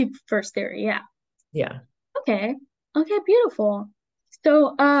 Oh, multiverse theory. Yeah. Yeah. Okay. Okay, beautiful.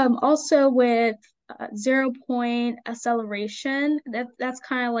 So, also with 0 point acceleration, that's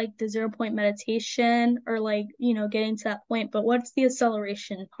kind of like the 0 point meditation or like, getting to that point. But what's the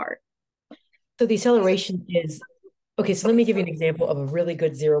acceleration part? So the acceleration is okay. So let me give you an example of a really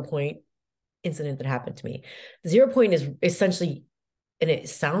good 0 point incident that happened to me. The 0 point is essentially, and it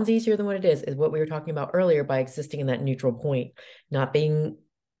sounds easier than what it is what we were talking about earlier by existing in that neutral point, not being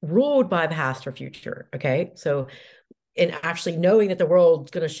ruled by past or future. Okay. So, and actually knowing that the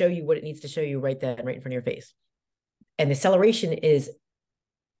world's going to show you what it needs to show you right then, right in front of your face. And the acceleration is,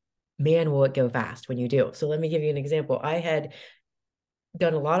 man, will it go fast when you do. So let me give you an example. I had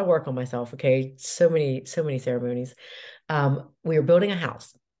done a lot of work on myself. Okay. So many ceremonies. We were building a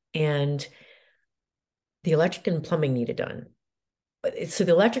house and the electric and plumbing needed done. So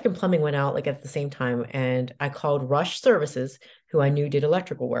the electric and plumbing went out like at the same time. And I called Rush Services, who I knew did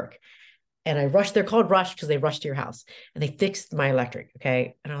electrical work. And they're called Rush because they rushed to your house and they fixed my electric.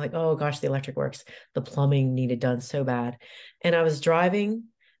 Okay. And I'm like, oh gosh, the electric works. The plumbing needed done so bad. And I was driving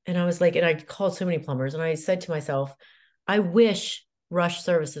and I was like, and I called so many plumbers and I said to myself, I wish Rush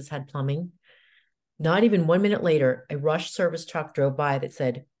Services had plumbing. Not even 1 minute later, a Rush service truck drove by that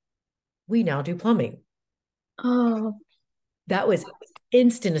said, we now do plumbing. Oh, That was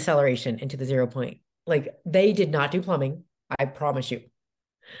instant acceleration into the 0 point. Like they did not do plumbing. I promise you.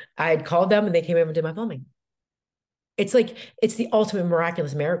 I had called them and they came over and did my plumbing. It's like it's the ultimate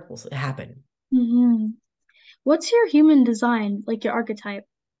miraculous miracles that happen. hmm. What's your human design, like your archetype?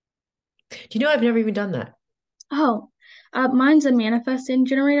 Do you know I've never even done that? Oh, mine's a manifesting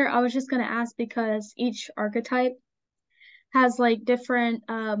generator. I was just gonna ask because each archetype has like different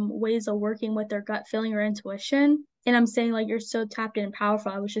ways of working with their gut feeling or intuition. And I'm saying like you're so tapped in and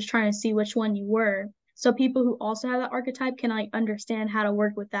powerful. I was just trying to see which one you were. So people who also have that archetype can like understand how to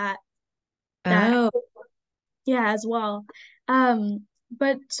work with that Oh, yeah as well.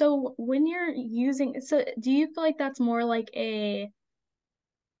 But so when you're using so do you feel like that's more like a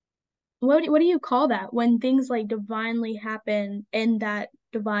what do you call that when things like divinely happen in that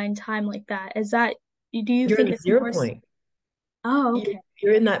divine time like that? Is that do you you're in think the it's zero more point. oh You're, okay.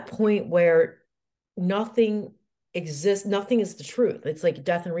 you're in that point where nothing exists, nothing is the truth. It's like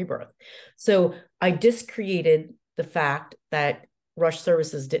death and rebirth. So I discreated the fact that Rush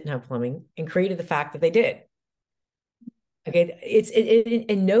Services didn't have plumbing and created the fact that they did. Okay,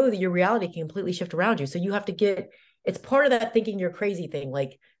 and know that your reality can completely shift around you. So you have to get it's part of that thinking you're crazy thing.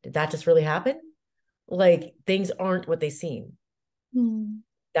 Like, did that just really happen? Like things aren't what they seem. Hmm.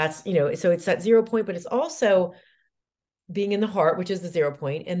 That's so it's that 0 point, but it's also being in the heart, which is the 0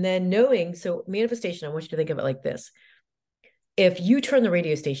 point, and then knowing. So manifestation, I want you to think of it like this: if you turn the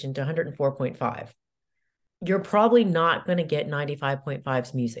radio station to 104.5, you're probably not going to get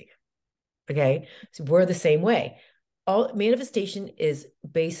 95.5's music. Okay, so we're the same way. All manifestation is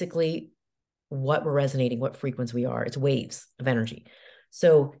basically what we're resonating, what frequency we are. It's waves of energy.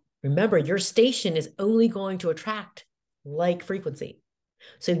 So remember, your station is only going to attract like frequency.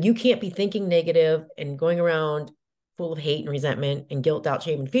 So you can't be thinking negative and going around full of hate and resentment and guilt, doubt,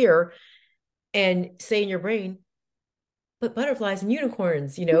 shame, and fear and say in your brain, but butterflies and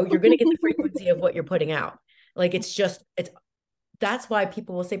unicorns, you're going to get the frequency of what you're putting out. Like it's that's why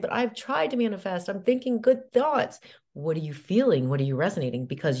people will say, but I've tried to manifest. I'm thinking good thoughts. What are you feeling? What are you resonating?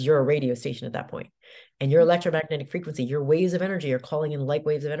 Because you're a radio station at that point. And your electromagnetic frequency, your waves of energy are calling in like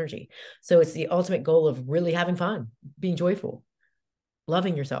waves of energy. So it's the ultimate goal of really having fun, being joyful,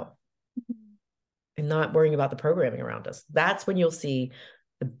 loving yourself. and not worrying about the programming around us. That's when you'll see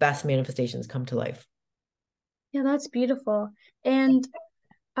the best manifestations come to life. Yeah, that's beautiful. And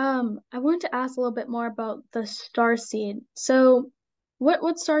I wanted to ask a little bit more about the star seed. So,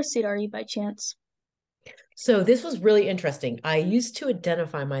 what star seed are you by chance? So this was really interesting. I used to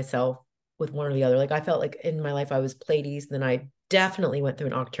identify myself with one or the other. Like I felt like in my life I was Pleiades, and then I definitely went through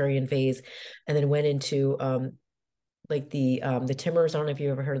an Octurian phase, and then went into like the Timbers. I don't know if you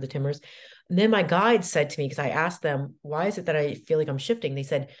ever heard of the Timbers. And then my guide said to me, because I asked them, why is it that I feel like I'm shifting? They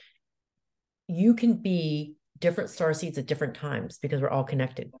said, you can be different star seeds at different times because we're all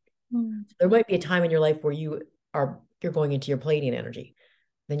connected. Hmm. There might be a time in your life where you're going into your Pleiadian energy,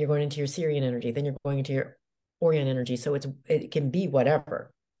 then you're going into your Syrian energy, then you're going into your Orion energy. So it can be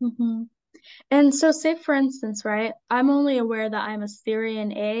whatever. Mm-hmm. And so, say for instance, right? I'm only aware that I'm a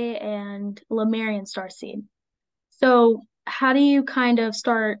Syrian A and Lemurian starseed. So, how do you kind of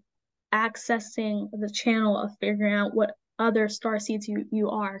start accessing the channel of figuring out what other star seeds you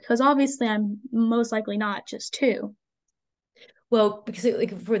are? Because obviously, I'm most likely not just two. Well, because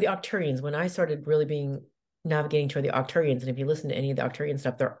like for the Octurians, when I started really being navigating toward the Octurians, and if you listen to any of the Octurian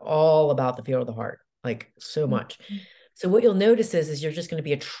stuff, they're all about the field of the heart, like so much. So what you'll notice is you're just going to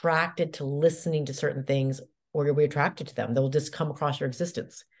be attracted to listening to certain things, or you'll be attracted to them. They'll just come across your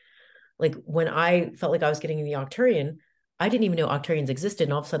existence. Like when I felt like I was getting in the Octurian, I didn't even know Octurians existed,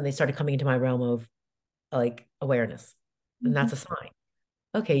 and all of a sudden they started coming into my realm of like awareness, and Mm-hmm. that's a sign.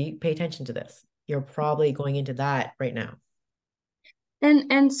 Okay, you pay attention to this. You're probably going into that right now.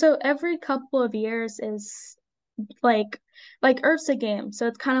 And so every couple of years is like Earth's a game. So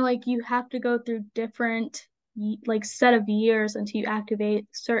it's kind of like you have to go through different like set of years until you activate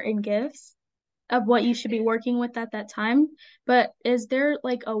certain gifts of what you should be working with at that time. But is there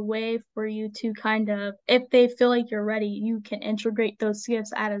like a way for you to kind of, if they feel like you're ready, you can integrate those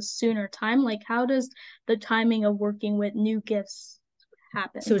gifts at a sooner time? Like how does the timing of working with new gifts So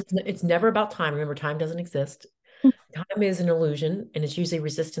happen? it's never about time. Remember, time doesn't exist. Time is an illusion, and it's usually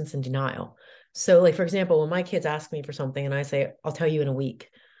resistance and denial. So, like for example, when my kids ask me for something and I say, "I'll tell you in a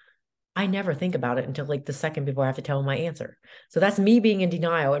week," I never think about it until like the second before I have to tell them my answer. So that's me being in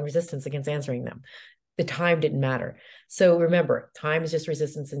denial and resistance against answering them. The time didn't matter. So remember, time is just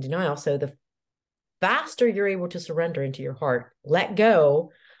resistance and denial. So the faster you're able to surrender into your heart, let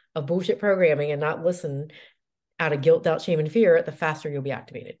go of bullshit programming and not listen out of guilt, doubt, shame, and fear, the faster you'll be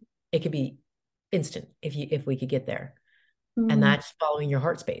activated. It could be instant if we could get there. And Mm. that's following your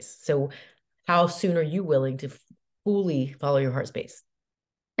heart space. So how soon are you willing to fully follow your heart space?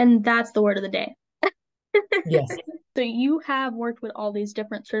 And that's the word of the day. Yes. So you have worked with all these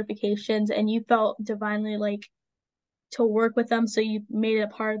different certifications and you felt divinely like to work with them, so you made it a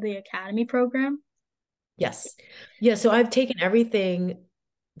part of the academy program. Yes. Yeah. So I've taken everything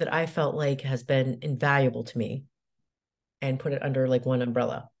that I felt like has been invaluable to me and put it under like one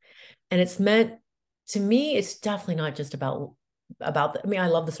umbrella. And it's meant to me, it's definitely not just I mean, I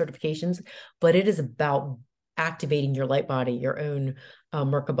love the certifications, but it is about activating your light body, your own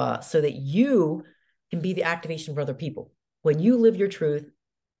Merkaba, so that you can be the activation for other people. When you live your truth,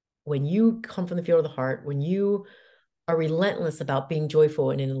 when you come from the field of the heart, when you are relentless about being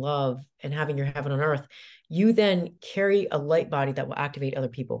joyful and in love and having your heaven on earth, you then carry a light body that will activate other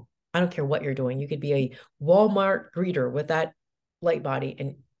people. I don't care what you're doing. You could be a Walmart greeter with that light body,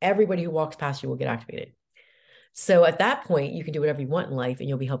 and everybody who walks past you will get activated. So at that point, you can do whatever you want in life and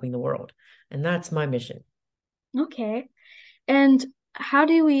you'll be helping the world. And that's my mission. Okay. And how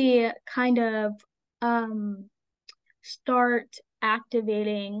do we kind of um start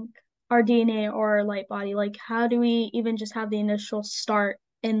activating our DNA or our light body? Like how do we even just have the initial start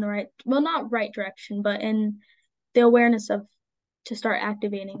in the right, well, not right direction, but in the awareness of to start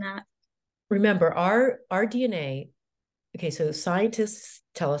activating that? Remember, our DNA, okay, so scientists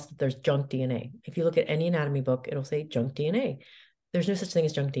tell us that there's junk DNA. If you look at any anatomy book, it'll say junk DNA. There's no such thing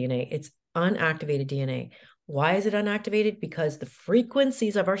as junk DNA. It's unactivated DNA. Why is it unactivated? Because the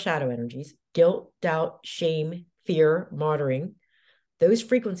frequencies of our shadow energies, guilt, doubt, shame, fear, martyring, those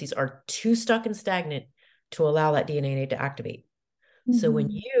frequencies are too stuck and stagnant to allow that DNA to activate. So when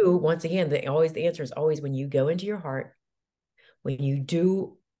Mm-hmm. you, once again, the answer is always when you go into your heart, when you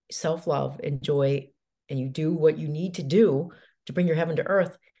do self-love and joy, and you do what you need to do to bring your heaven to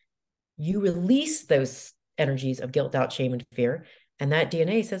earth, you release those energies of guilt, doubt, shame, and fear. And that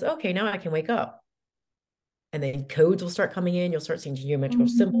DNA says, okay, now I can wake up. And then codes will start coming in. You'll start seeing geometrical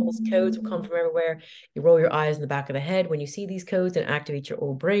symbols. Codes will come from everywhere. You roll your eyes in the back of the head when you see these codes and activate your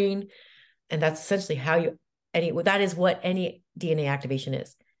old brain. And that's essentially how that is what any DNA activation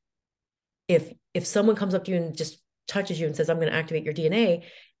is. If someone comes up to you and just touches you and says, I'm going to activate your DNA,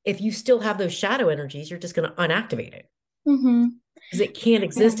 if you still have those shadow energies, you're just going to unactivate it Mm-hmm. because it can't Yeah.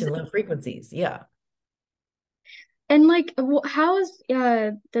 exist in low frequencies. Yeah. And like, how is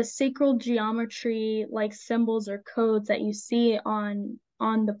the sacral geometry like symbols or codes that you see on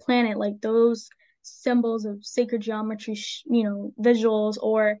the planet, like those symbols of sacred geometry, visuals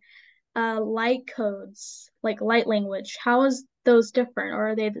or light codes, like light language? How is those different, or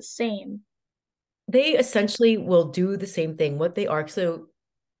are they the same? They essentially will do the same thing. What they are, so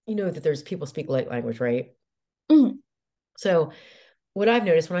you know that there's people speak light language, right? Mhm. So what I've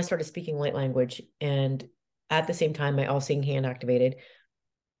noticed when I started speaking light language and at the same time my all seeing hand activated,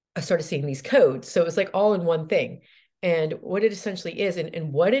 I started seeing these codes. So it's like all in one thing. And what it essentially is,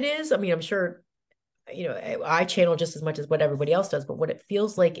 and what it is, I mean, I'm sure, you know, I channel just as much as what everybody else does, but what it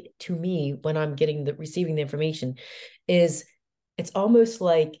feels like to me when I'm getting the receiving the information is it's almost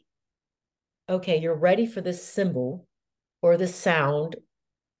like, okay, you're ready for this symbol or this sound,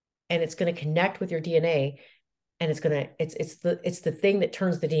 and it's going to connect with your DNA, and it's the thing that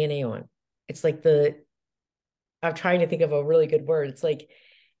turns the DNA on. It's like I'm trying to think of a really good word. It's like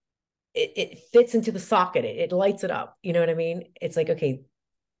it fits into the socket. It lights it up. You know what I mean? It's like, okay,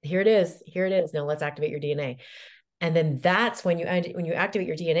 here it is. Here it is. Now let's activate your DNA. And then that's when you activate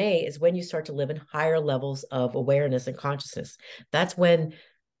your DNA is when you start to live in higher levels of awareness and consciousness. That's when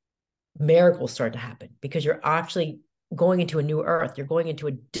miracles start to happen because you're actually going into a new earth. You're going into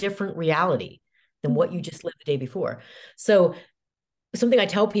a different reality than what you just lived the day before. So something I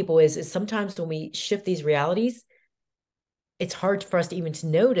tell people is sometimes when we shift these realities, it's hard for us to even to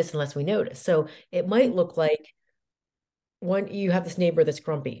notice unless we notice. So it might look like one you have this neighbor that's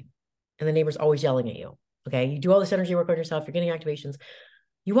grumpy and the neighbor's always yelling at you. Okay. You do all this energy work on yourself, you're getting activations.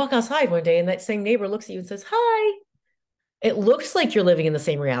 You walk outside one day and that same neighbor looks at you and says, Hi. It looks like you're living in the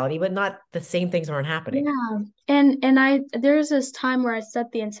same reality, but not the same things aren't happening. Yeah. And I there's this time where I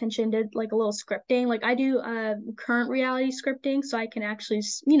set the intention, did like a little scripting. Like I do current reality scripting so I can actually,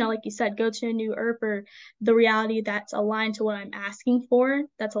 like you said, go to a new earth or the reality that's aligned to what I'm asking for,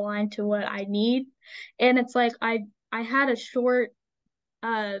 that's aligned to what I need. And it's like I had a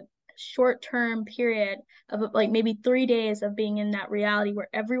uh short-term period of like maybe 3 days of being in that reality where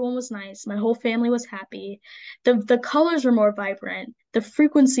everyone was nice, my whole family was happy, the colors were more vibrant, the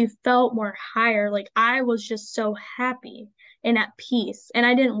frequency felt more higher, like I was just so happy and at peace, and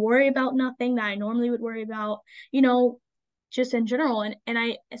I didn't worry about nothing that I normally would worry about, you know just in general. And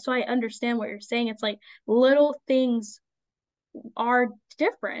I understand what you're saying. It's like little things are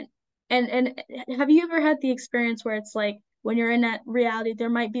different. And have you ever had the experience where it's like when you're in that reality, there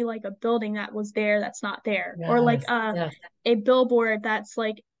might be like a building that was there that's not there, or like Yes. Yes. a billboard that's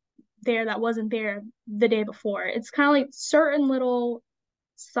like there that wasn't there the day before. It's kind of like certain little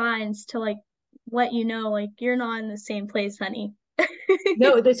signs to like let you know like you're not in the same place, honey.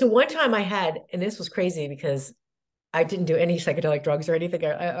 No, so one time I had, and this was crazy because I didn't do any psychedelic drugs or anything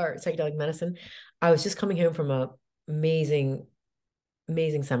or psychedelic medicine. I was just coming home from a amazing,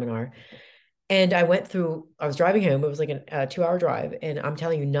 amazing seminar. And I was driving home. It was like a 2 hour drive. And I'm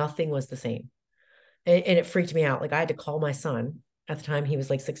telling you, nothing was the same. And it freaked me out. Like I had to call my son at the time. He was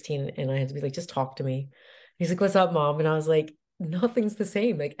like 16 and I had to be like, just talk to me. He's like, what's up, mom? And I was like, nothing's the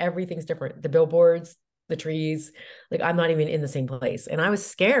same. Like everything's different. The billboards, the trees, like I'm not even in the same place. And I was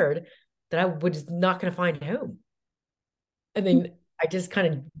scared that I was not going to find home. And then I just kind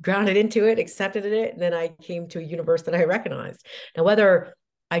of grounded into it, accepted it, and then I came to a universe that I recognized. Now, whether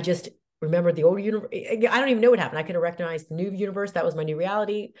I just remembered the old universe, I don't even know what happened. I could have recognized the new universe. That was my new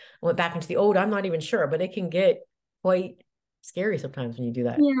reality. I went back into the old. I'm not even sure, but it can get quite scary sometimes when you do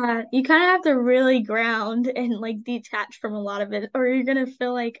that. Yeah, you kind of have to really ground and like detach from a lot of it, or you're gonna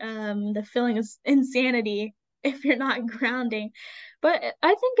feel like the feeling is insanity if you're not grounding. But I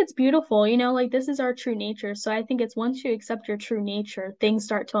think it's beautiful, like this is our true nature. So I think it's once you accept your true nature, things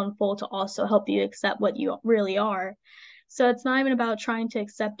start to unfold to also help you accept what you really are. So it's not even about trying to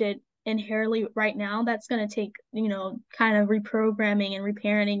accept it inherently right now. That's going to take, kind of reprogramming and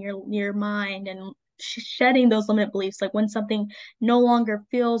reparenting your mind and shedding those limit beliefs. Like when something no longer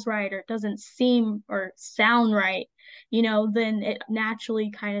feels right or doesn't seem or sound right, then it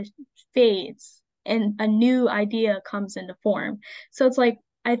naturally kind of fades and a new idea comes into form. So it's like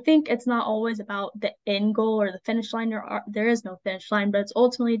I think it's not always about the end goal or the finish line. There is no finish line, but it's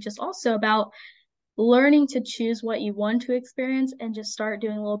ultimately just also about learning to choose what you want to experience and just start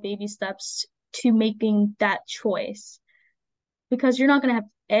doing little baby steps to making that choice, because you're not going to have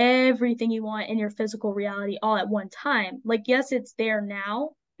everything you want in your physical reality all at one time. Like, yes, it's there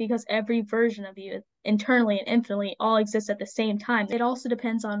now because every version of you internally and infinitely all exists at the same time. It also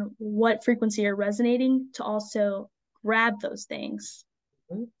depends on what frequency you're resonating to also grab those things.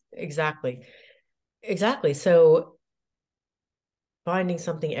 Exactly. Exactly. So finding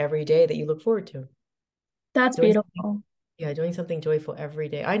something every day that you look forward to. That's Doing something, beautiful. yeah, doing something joyful every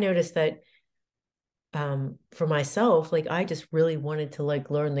day. I noticed that for myself, like I just really wanted to like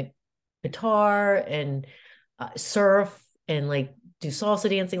learn the guitar and surf and like do salsa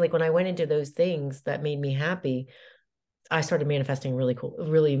dancing. Like when I went into those things that made me happy, I started manifesting really cool,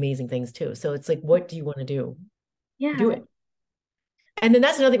 really amazing things too. So it's like, what do you want to do? Do Yeah. it. And then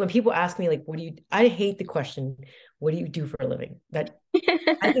that's another thing when people ask me, like, what do you, I hate the question, what do you do for a living? That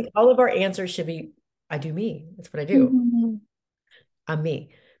I think all of our answers should be, I do me. That's what I do. Mhm. I'm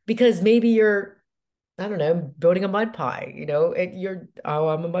me. Because maybe you're, I don't know, building a mud pie, you know, and you're, oh,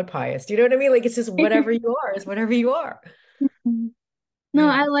 I'm a mud pieist. You know what I mean? Like it's just whatever you are, it's whatever you are. No,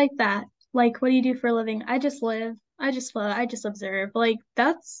 Yeah. I like that. Like, what do you do for a living? I just live. I just float. I just observe. Like,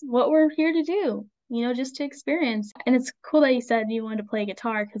 that's what we're here to do, just to experience. And it's cool that you said you wanted to play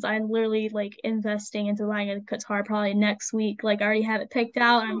guitar because I'm literally like investing into buying a guitar probably next week. Like, I already have it picked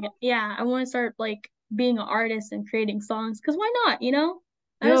out. And yeah, I want to start like being an artist and creating songs because why not,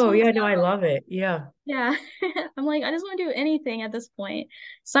 I just No, want yeah, to, no, I love it. Yeah. yeah. I'm like, I just want to do anything at this point.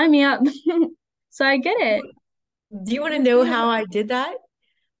 Sign me up. So I get it. Do you want to know how I did that?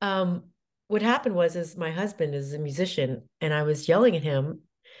 Um, what happened was is my husband is a musician and I was yelling at him,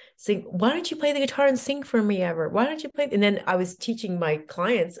 saying, why don't you play the guitar and sing for me ever? Why don't you play? And then I was teaching my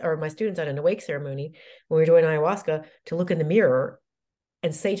clients or my students at an awake ceremony when we were doing ayahuasca to look in the mirror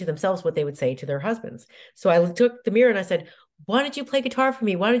and say to themselves what they would say to their husbands. So I took the mirror and I said, why don't you play guitar for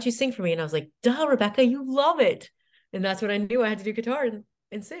me? Why don't you sing for me? And I was like, duh, Rebecca, you love it. And that's when I knew I had to do guitar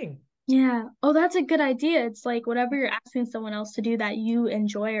and sing. Yeah. Oh, that's a good idea. It's like whatever you're asking someone else to do that you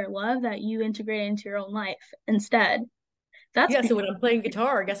enjoy or love, that you integrate into your own life instead. That's Yeah, so beautiful. when I'm playing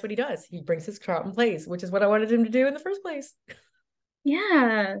guitar, guess what he does? He brings his guitar out and plays, which is what I wanted him to do in the first place.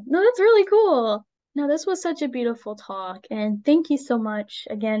 Yeah. No, that's really cool. No, this was such a beautiful talk. And thank you so much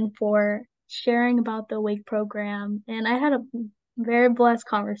again for sharing about the Wake program. And I had a very blessed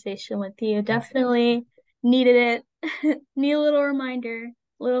conversation with you. Yes. Definitely needed it. Need a little reminder,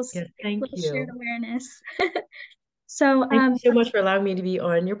 Yes, thank little shared you. awareness. So, Thank you so much for allowing me to be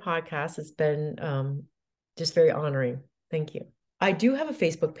on your podcast. It's been just very honoring. Thank you. I do have a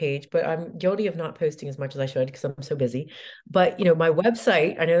Facebook page, but I'm guilty of not posting as much as I should because I'm so busy. But my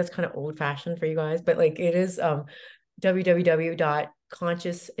website, I know that's kind of old fashioned for you guys, but like it is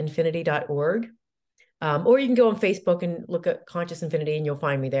www.consciousinfinity.org. Or you can go on Facebook and look at Conscious Infinity and you'll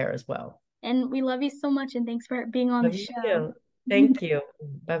find me there as well. and we love you so much, and thanks for being on the Love you show. too. Thank you.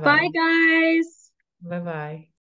 Bye Bye, bye. guys. Bye bye.